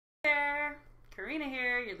Marina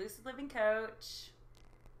here, your Lucid Living coach.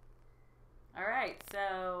 All right,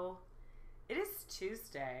 so it is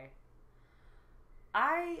Tuesday.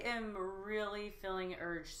 I am really feeling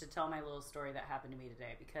urged to tell my little story that happened to me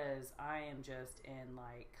today because I am just in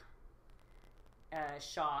like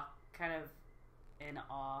shock, kind of in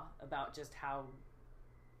awe about just how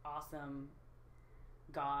awesome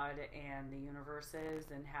God and the universe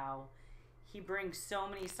is and how he brings so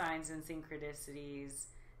many signs and synchronicities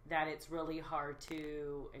that it's really hard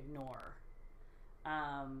to ignore.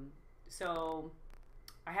 So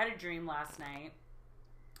I had a dream last night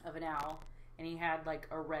of an owl, and he had like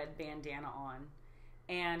a red bandana on,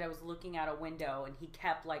 and I was looking out a window, and he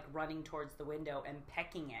kept like running towards the window and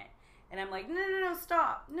pecking it, and I'm like, no,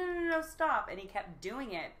 stop, no, stop, and he kept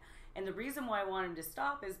doing it. And the reason why I wanted him to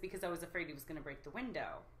stop is because I was afraid he was going to break the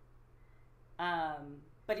window.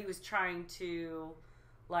 But he was trying to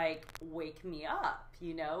like wake me up,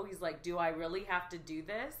 you know? He's like, do I really have to do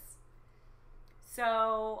this?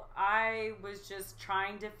 So I was just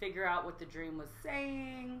trying to figure out what the dream was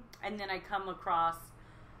saying. And then I come across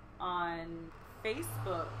on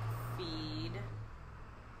Facebook feed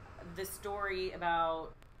the story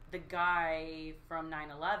about the guy from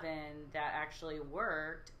 9/11 that actually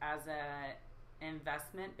worked as an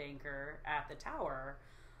investment banker at the tower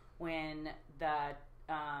when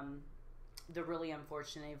the really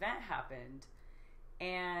unfortunate event happened.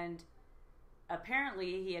 And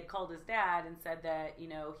apparently he had called his dad and said that, you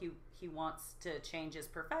know, he wants to change his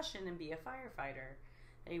profession and be a firefighter.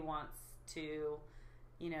 He wants to,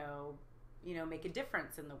 you know, make a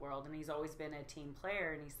difference in the world. And he's always been a team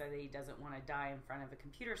player, and he said that he doesn't want to die in front of a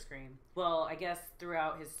computer screen. Well, I guess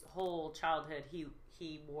throughout his whole childhood,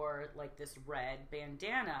 he wore like this red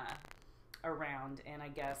bandana around, and I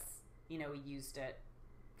guess, you know, he used it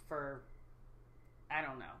for, I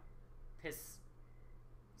don't know, his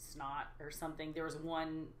snot or something. There was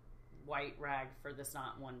one white rag for the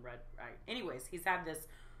snot, one red rag. Anyways, he's had this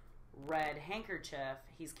red handkerchief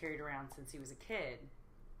he's carried around since he was a kid.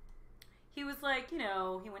 He was like, you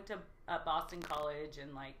know, he went to Boston College,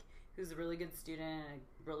 and like he was a really good student,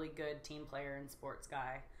 a really good team player and sports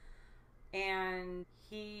guy. And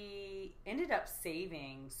he ended up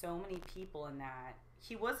saving so many people in that.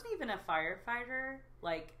 He wasn't even a firefighter,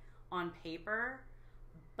 like on paper,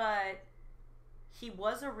 but he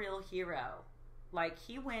was a real hero. Like,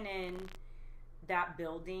 he went in that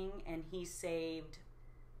building and he saved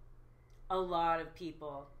a lot of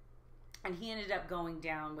people. And he ended up going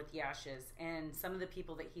down with the ashes. And some of the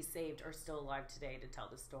people that he saved are still alive today to tell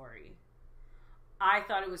the story. I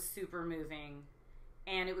thought it was super moving.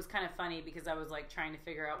 And it was kind of funny because I was like trying to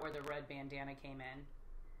figure out where the red bandana came in.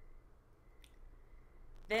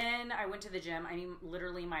 Then I went to the gym. I mean,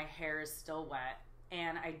 literally my hair is still wet.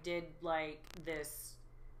 And I did like this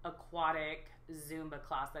aquatic Zumba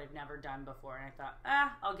class that I've never done before. And I thought,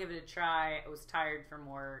 I'll give it a try. I was tired from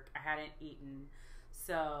work. I hadn't eaten.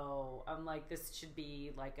 So I'm like, this should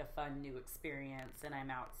be like a fun new experience. And I'm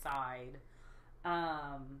outside.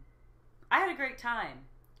 I had a great time.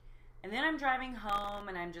 And then I'm driving home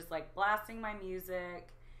and I'm just like blasting my music.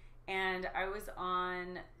 And I was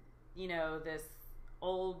on, you know, this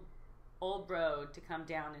old road to come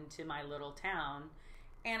down into my little town,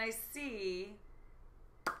 and I see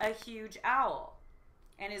a huge owl,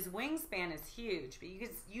 and his wingspan is huge, but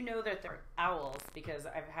you know that they're owls because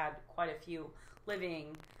I've had quite a few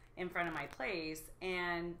living in front of my place,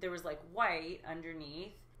 and there was like white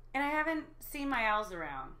underneath, and I haven't seen my owls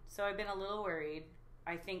around, so I've been a little worried.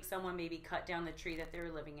 I think someone maybe cut down the tree that they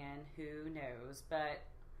were living in, who knows, but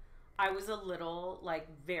I was a little, like,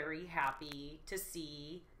 very happy to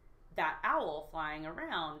see that owl flying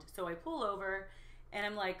around. So I pull over, and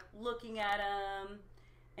I'm, like, looking at him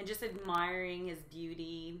and just admiring his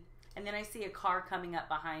beauty. And then I see a car coming up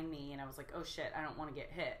behind me, and I was like, oh, shit, I don't want to get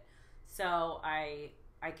hit. So I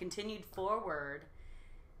continued forward,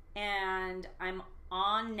 and I'm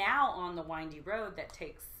now on the windy road that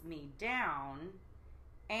takes me down.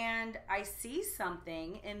 And I see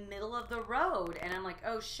something in the middle of the road, and I'm like,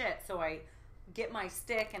 oh shit. So I get my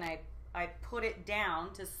stick and I put it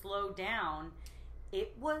down to slow down.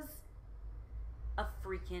 It was a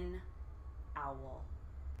freaking owl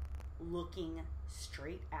looking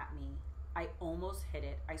straight at me. I almost hit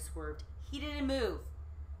it. I swerved. He didn't move.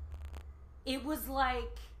 It was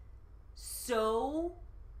like so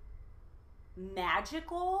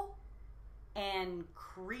magical and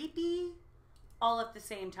creepy all at the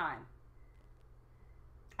same time.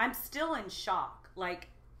 I'm still in shock. Like,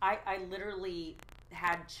 I literally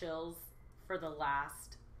had chills for the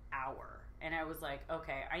last hour. And I was like,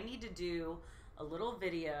 okay, I need to do a little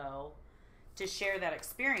video to share that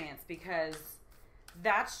experience because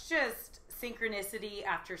that's just synchronicity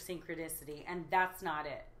after synchronicity, and that's not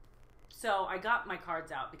it. So I got my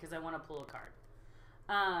cards out because I want to pull a card.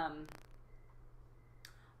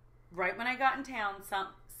 Right when I got in town,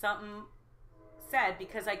 something said,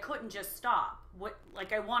 because I couldn't just stop.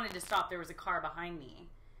 I wanted to stop. There was a car behind me.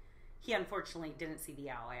 He unfortunately didn't see the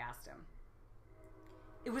owl. I asked him.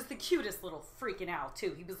 It was the cutest little freaking owl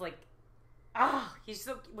too. He was like, he's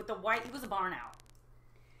so with the white. He was a barn owl,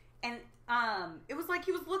 and it was like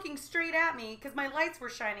he was looking straight at me because my lights were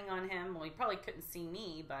shining on him. Well, he probably couldn't see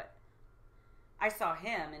me, but I saw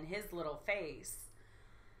him and his little face.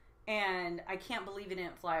 And I can't believe he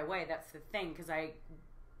didn't fly away. That's the thing, because I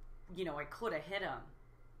could have hit him,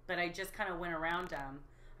 but I just kind of went around him.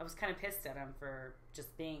 I was kind of pissed at him for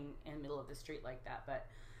just being in the middle of the street like that. But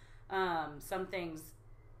some things,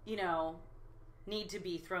 need to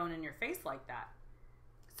be thrown in your face like that.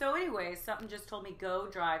 So anyway, something just told me, go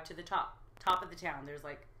drive to the top of the town. There's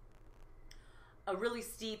like a really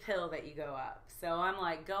steep hill that you go up. So I'm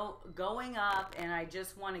like going up, and I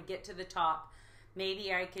just want to get to the top.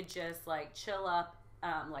 Maybe I could just like chill out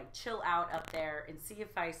up there and see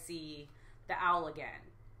if I see the owl again,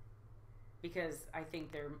 because I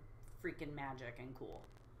think they're freaking magic and cool.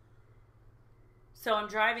 So I'm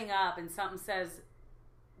driving up, and something says,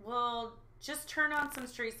 well, just turn on some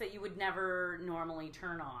streets that you would never normally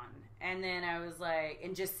turn on. And then I was like,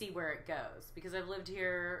 and just see where it goes, because I've lived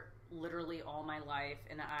here literally all my life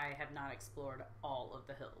and I have not explored all of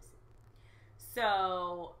the hills.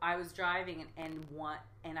 So I was driving, and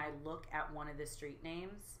I look at one of the street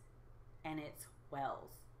names, and it's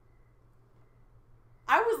Wells.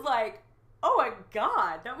 I was like, oh my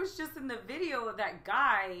God, that was just in the video of that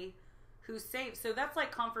guy who saved. So that's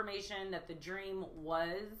like confirmation that the dream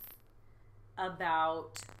was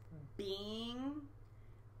about being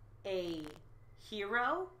a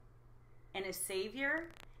hero and a savior.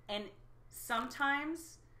 And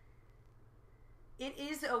sometimes it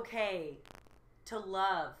is okay to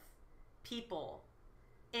love people.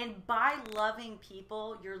 And by loving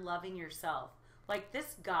people, you're loving yourself. Like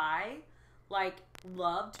this guy,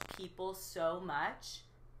 loved people so much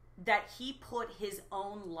that he put his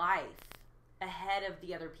own life ahead of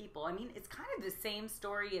the other people. I mean, it's kind of the same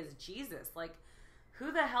story as Jesus. Like,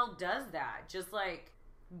 who the hell does that? Just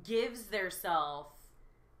gives their self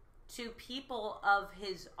to people of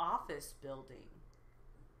his office building.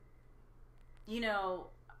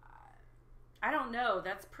 I don't know.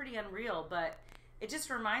 That's pretty unreal, but it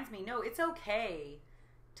just reminds me, no, it's okay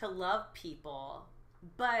to love people,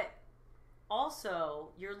 but also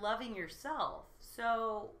you're loving yourself.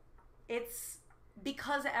 So it's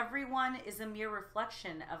because everyone is a mere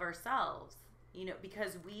reflection of ourselves,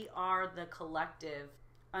 because we are the collective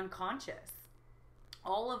unconscious.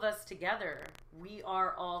 All of us together, we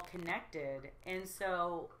are all connected. And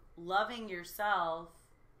so loving yourself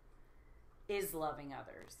is loving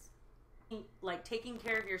others. Taking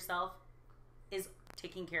care of yourself is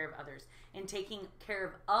taking care of others. And taking care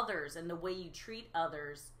of others and the way you treat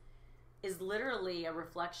others is literally a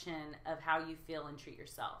reflection of how you feel and treat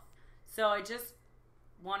yourself. So I just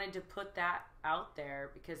wanted to put that out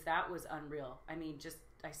there because that was unreal. I mean,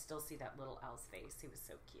 I still see that little owl's face. He was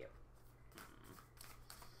so cute.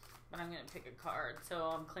 But I'm going to pick a card. So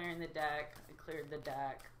I'm clearing the deck. I cleared the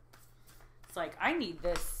deck. It's like, I need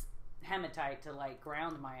this hematite to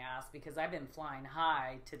ground my ass because I've been flying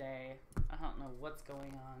high today. I don't know what's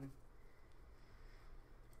going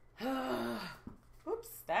on. Oops,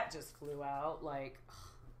 that just flew out.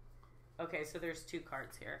 Okay, so there's 2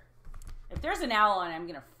 cards here. If there's an owl on it, I'm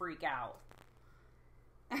going to freak out.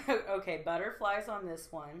 Okay, butterflies on this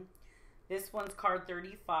one. This one's card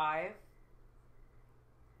 35.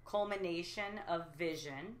 Culmination of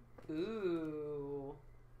vision. Ooh.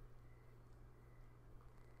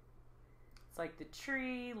 It's like the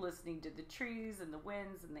tree, listening to the trees and the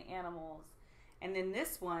winds and the animals. And then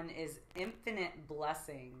this one is infinite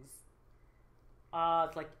blessings.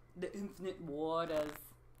 It's like the infinite waters.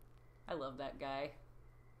 I love that guy.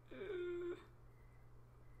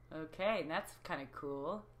 Okay, and that's kind of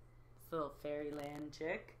cool. This little fairyland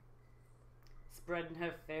chick. Spreading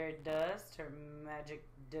her fairy dust, her magic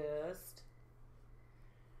dust.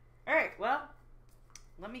 Alright, well,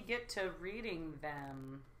 let me get to reading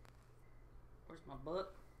them. Where's my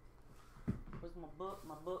book? Where's my book?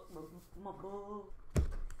 My book? My book?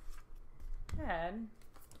 And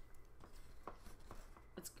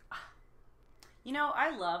it's,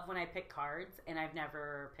 I love when I pick cards and I've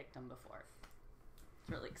never picked them before. It's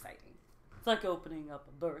really exciting. It's like opening up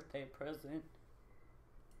a birthday present.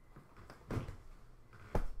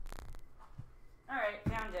 Alright,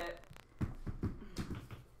 found it.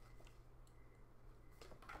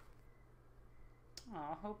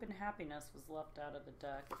 hope and happiness was left out of the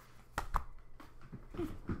deck.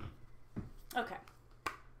 Okay.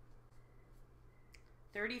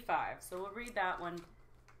 35. So we'll read that one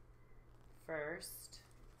first.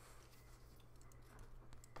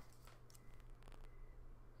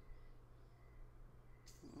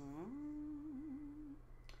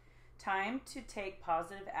 Time to take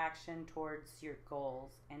positive action towards your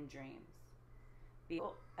goals and dreams. Be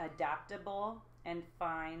adaptable and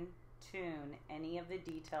fine-tune any of the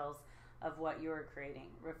details of what you are creating.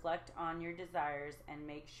 Reflect on your desires and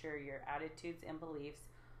make sure your attitudes and beliefs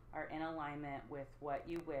are in alignment with what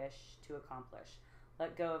you wish to accomplish.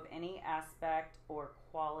 Let go of any aspect or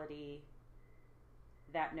quality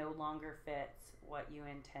that no longer fits what you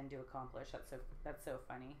intend to accomplish. That's so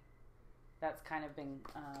funny. That's kind of been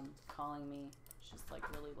calling me, just like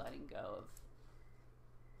really letting go of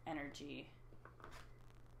energy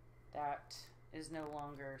that is no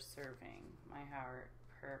longer serving my higher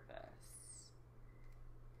purpose.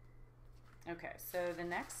 Okay, so the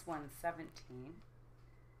next one, 17.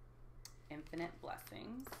 Infinite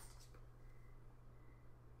blessings.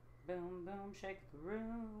 Boom, boom, shake the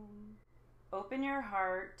room. Open your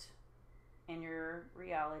heart and your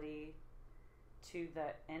reality to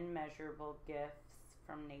the immeasurable gifts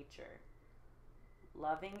from nature.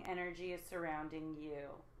 Loving energy is surrounding you.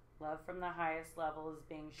 Love from the highest level is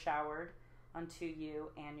being showered onto you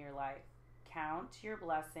and your life. Count your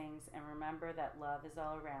blessings and remember that love is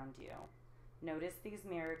all around you. Notice these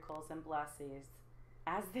miracles and blessings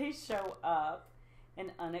as they show up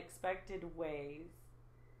in unexpected ways,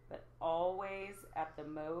 but always at the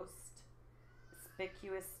most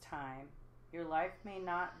conspicuous time. Your life may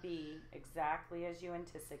not be exactly as you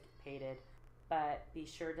anticipated, but be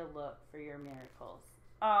sure to look for your miracles.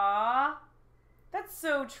 Ah, that's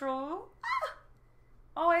so true. Ah!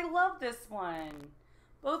 Oh, I love this one.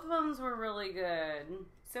 Both of them were really good.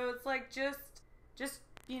 So it's like just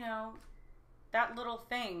you know, that little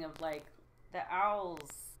thing of like the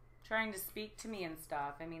owls trying to speak to me and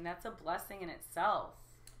stuff. I mean, that's a blessing in itself,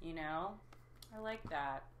 you know? I like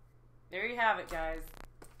that. There you have it, guys.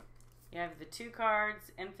 You have the 2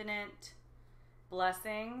 cards, infinite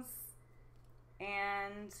blessings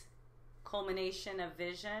and culmination of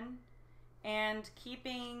vision, and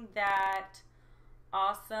keeping that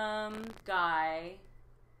awesome guy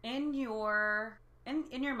in your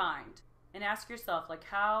mind, and ask yourself, like,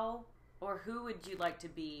 how or who would you like to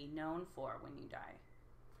be known for when you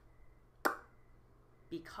die?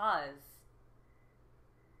 Because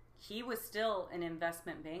he was still an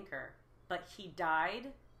investment banker, but he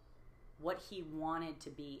died what he wanted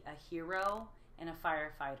to be, a hero and a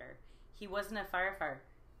firefighter. He wasn't a firefighter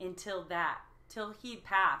till he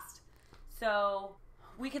passed. So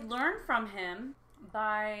we could learn from him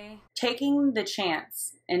by taking the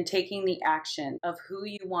chance and taking the action of who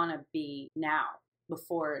you want to be now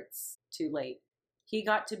before it's too late. He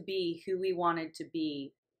got to be who he wanted to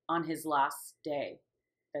be on his last day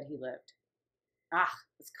that he lived.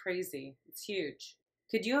 It's crazy. It's huge.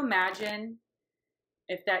 Could you imagine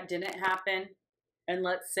if that didn't happen, and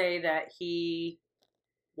let's say that he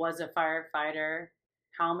was a firefighter,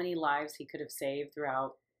 how many lives he could have saved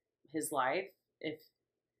throughout his life if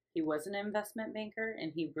he was an investment banker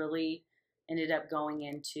and he really ended up going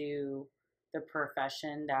into the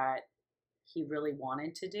profession that he really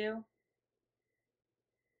wanted to do?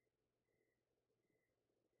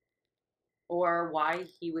 Or why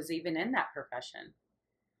he was even in that profession.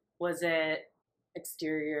 Was it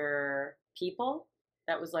exterior people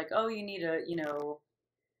that was like, oh, you need a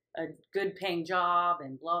good paying job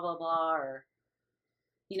and blah, blah, blah, or,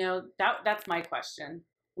 that's my question.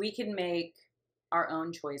 We can make our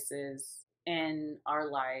own choices in our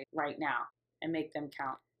life right now and make them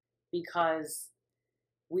count, because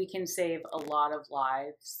we can save a lot of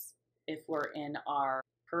lives if we're in our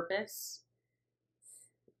purpose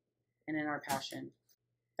and in our passion.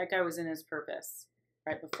 That guy was in his purpose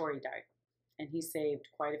right before he died, and he saved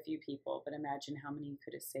quite a few people, but imagine how many he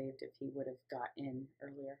could have saved if he would have got in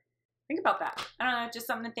earlier. Think about that. I don't know, just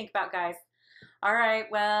something to think about, guys. All right,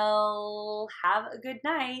 well, have a good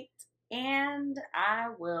night, and I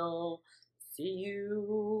will see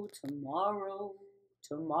you tomorrow.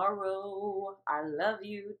 I love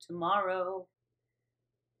you tomorrow.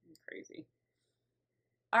 I'm crazy.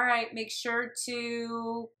 All right, make sure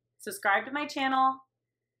to subscribe to my channel,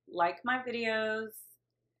 like my videos,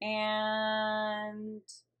 and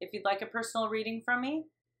if you'd like a personal reading from me,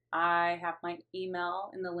 I have my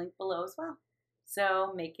email in the link below as well.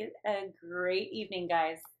 So make it a great evening,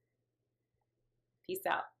 guys. Peace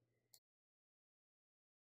out.